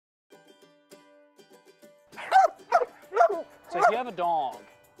So if you have a dog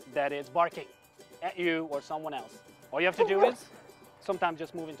that is barking at you or someone else, all you have to do is sometimes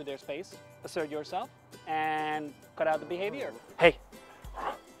just move into their space, assert yourself, and cut out the behavior. Hey,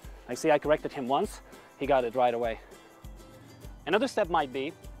 I see I corrected him once, he got it right away. Another step might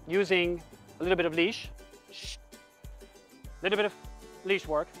be using a little bit of leash, little bit of leash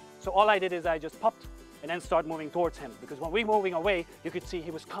work. So all I did is I just popped and then start moving towards him, because when we were moving away, you could see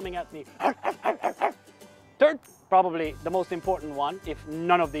he was coming at me. Third, probably the most important one, if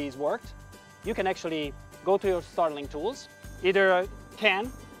none of these worked, you can actually go to your startling tools. Either a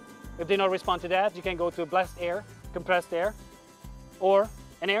can, if they don't respond to that, you can go to blast air, compressed air, or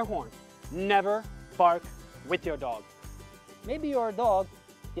an air horn. Never bark with your dog. Maybe your dog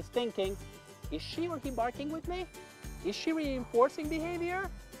is thinking, is she or he barking with me? Is she reinforcing behavior?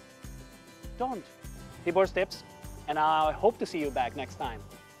 Don't. Tibor's tips, and I hope to see you back next time.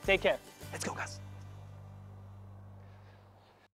 Take care. Let's go, guys.